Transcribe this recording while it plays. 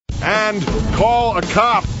And call a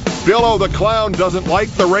cop. Billo the Clown doesn't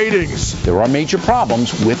like the ratings. There are major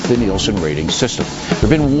problems with the Nielsen Ratings System. There have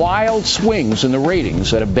been wild swings in the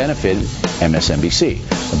ratings that have benefited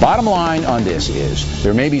MSNBC. The bottom line on this is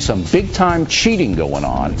there may be some big-time cheating going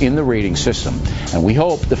on in the rating system, and we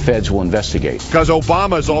hope the feds will investigate. Because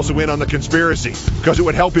Obama's also in on the conspiracy. Because it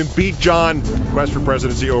would help him beat John. Quest for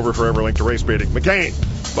presidency over, forever linked to race baiting. McCain.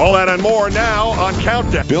 All that and more now on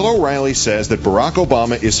Countdown. Bill O'Reilly says that Barack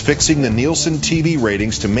Obama is fixing the Nielsen TV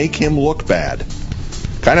ratings to make him look bad.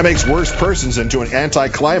 Kind of makes worst persons into an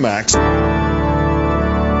anticlimax.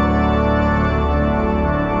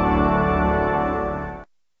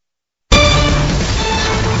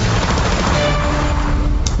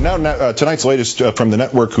 Now, tonight's latest from the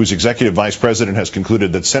network, whose executive vice president has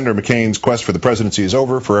concluded that Senator McCain's quest for the presidency is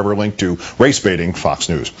over, forever linked to race baiting, Fox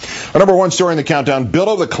News. Our number one story in the countdown,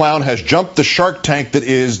 Billo the Clown has jumped the shark tank that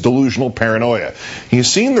is delusional paranoia. He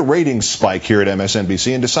has seen the ratings spike here at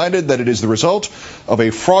MSNBC and decided that it is the result of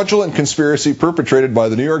a fraudulent conspiracy perpetrated by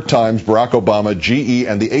the New York Times, Barack Obama, GE,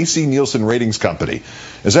 and the AC Nielsen Ratings Company.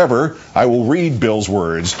 As ever, I will read Bill's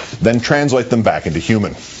words, then translate them back into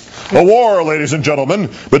human. A war, ladies and gentlemen,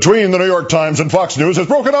 between the New York Times and Fox News has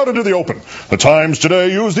broken out into the open. The Times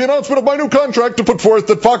today used the announcement of my new contract to put forth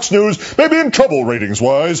that Fox News may be in trouble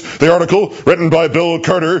ratings-wise. The article, written by Bill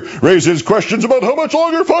Carter, raises questions about how much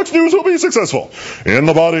longer Fox News will be successful. In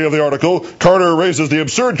the body of the article, Carter raises the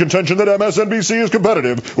absurd contention that MSNBC is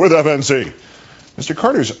competitive with FNC. Mr.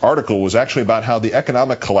 Carter's article was actually about how the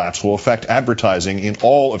economic collapse will affect advertising in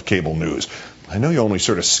all of cable news. I know you only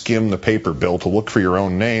sort of skim the paper, Bill, to look for your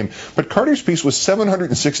own name, but Carter's piece was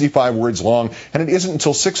 765 words long, and it isn't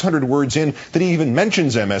until 600 words in that he even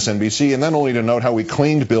mentions MSNBC, and then only to note how we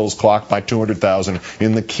cleaned Bill's clock by 200,000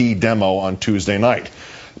 in the key demo on Tuesday night.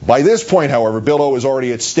 By this point, however, Billo is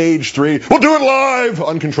already at stage 3. We'll do it live!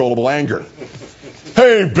 Uncontrollable anger.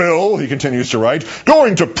 Hey, Bill, he continues to write,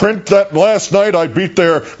 going to print that last night I beat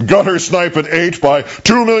their guttersnipe at 8 by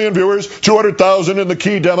 2 million viewers, 200,000 in the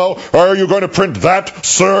key demo. Are you going to print that,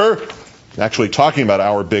 sir? Actually, talking about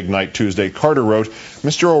our big night Tuesday, Carter wrote,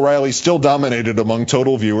 Mr. O'Reilly still dominated among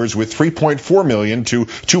total viewers with 3.4 million to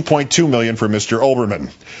 2.2 million for Mr. Olbermann.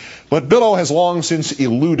 But Billo has long since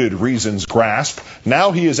eluded reason's grasp.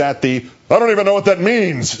 Now he is at the, I don't even know what that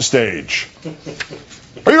means stage.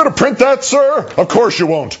 Are you going to print that, sir? Of course you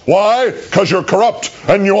won't. Why? Because you're corrupt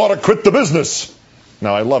and you ought to quit the business.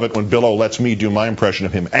 Now, I love it when Billo lets me do my impression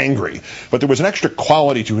of him angry, but there was an extra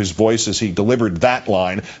quality to his voice as he delivered that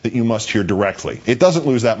line that you must hear directly. It doesn't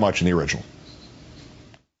lose that much in the original.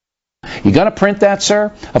 You going to print that,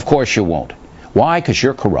 sir? Of course you won't. Why? Because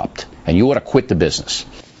you're corrupt, and you ought to quit the business.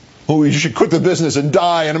 Oh, you should quit the business and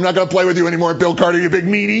die, and I'm not going to play with you anymore, Bill Carter, you big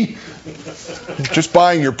meanie. Just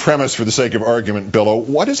buying your premise for the sake of argument, Billo,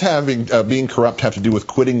 what does being corrupt have to do with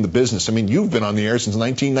quitting the business? I mean, you've been on the air since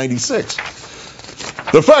 1996.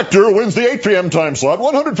 The Factor wins the 8 p.m. time slot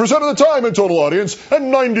 100% of the time in total audience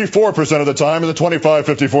and 94% of the time in the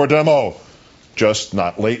 25-54 demo. Just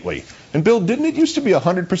not lately. And Bill, didn't it used to be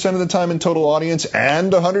 100% of the time in total audience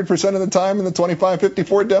and 100% of the time in the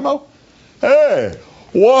 25-54 demo? Hey,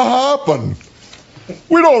 what happened?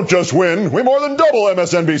 We don't just win, we more than double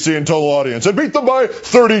MSNBC in total audience and beat them by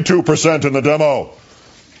 32% in the demo.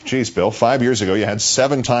 Geez, Bill, 5 years ago you had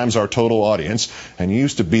 7 times our total audience, and you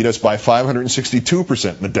used to beat us by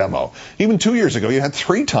 562% in the demo. Even 2 years ago you had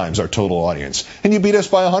 3 times our total audience, and you beat us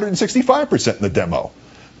by 165% in the demo.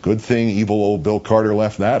 Good thing evil old Bill Carter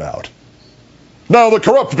left that out. Now, the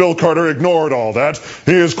corrupt Bill Carter ignored all that.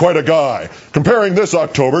 He is quite a guy. Comparing this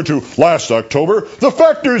October to last October, the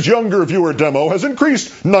Factor's younger viewer demo has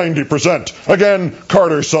increased 90%. Again,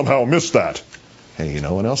 Carter somehow missed that. Hey, you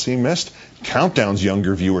know what else he missed? Countdown's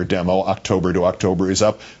younger viewer demo, October to October, is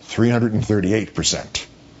up 338%.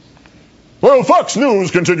 Well, Fox News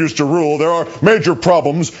continues to rule. There are major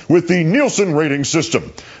problems with the Nielsen Ratings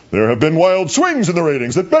System. There have been wild swings in the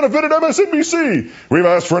ratings that benefited MSNBC. We've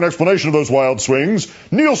asked for an explanation of those wild swings.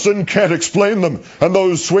 Nielsen can't explain them, and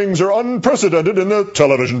those swings are unprecedented in the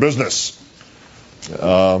television business.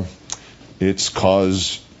 It's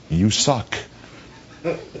 'cause you suck.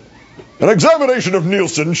 An examination of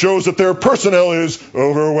Nielsen shows that their personnel is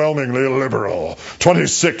overwhelmingly liberal.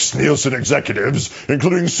 26 Nielsen executives,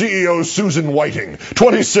 including CEO Susan Whiting,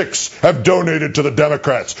 26 have donated to the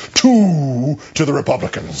Democrats, 2 to the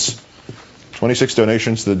Republicans. 26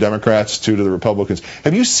 donations to the Democrats, 2 to the Republicans.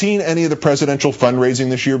 Have you seen any of the presidential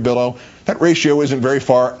fundraising this year, Billo? That ratio isn't very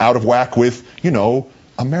far out of whack with,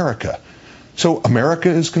 America. So America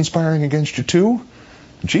is conspiring against you too?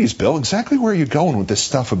 Geez, Bill, exactly where are you going with this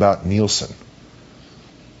stuff about Nielsen?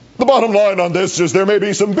 The bottom line on this is there may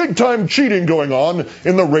be some big-time cheating going on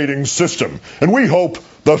in the ratings system, and we hope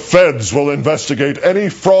the feds will investigate any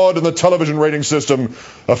fraud in the television rating system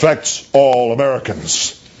affects all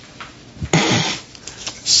Americans.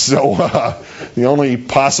 So the only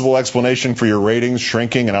possible explanation for your ratings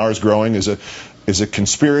shrinking and ours growing is a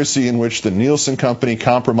conspiracy in which the Nielsen company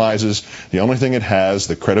compromises the only thing it has,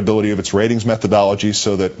 the credibility of its ratings methodology,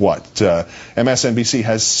 so that MSNBC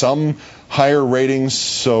has some higher ratings,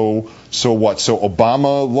 so what? So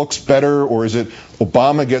Obama looks better, or is it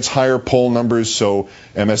Obama gets higher poll numbers, so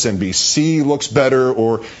MSNBC looks better?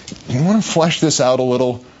 Or you want to flesh this out a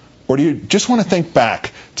little? Or do you just want to think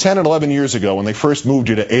back 10 and 11 years ago when they first moved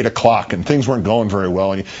you to 8 o'clock and things weren't going very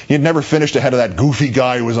well, and you'd never finished ahead of that goofy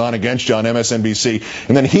guy who was on against you on MSNBC,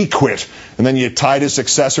 and then he quit, and then you tied his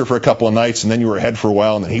successor for a couple of nights, and then you were ahead for a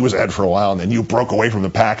while, and then he was ahead for a while, and then you broke away from the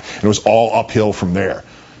pack, and it was all uphill from there.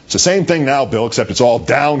 It's the same thing now, Bill, except it's all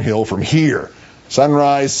downhill from here.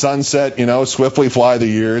 Sunrise, sunset, swiftly fly the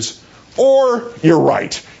years. Or, you're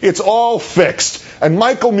right, it's all fixed, and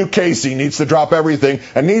Michael Mukasey needs to drop everything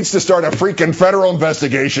and needs to start a freaking federal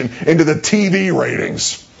investigation into the TV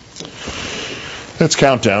ratings. Let's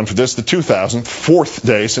count down for this, the 2004th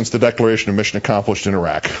day since the declaration of mission accomplished in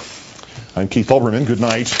Iraq. I'm Keith Olbermann. Good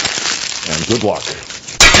night, and good luck.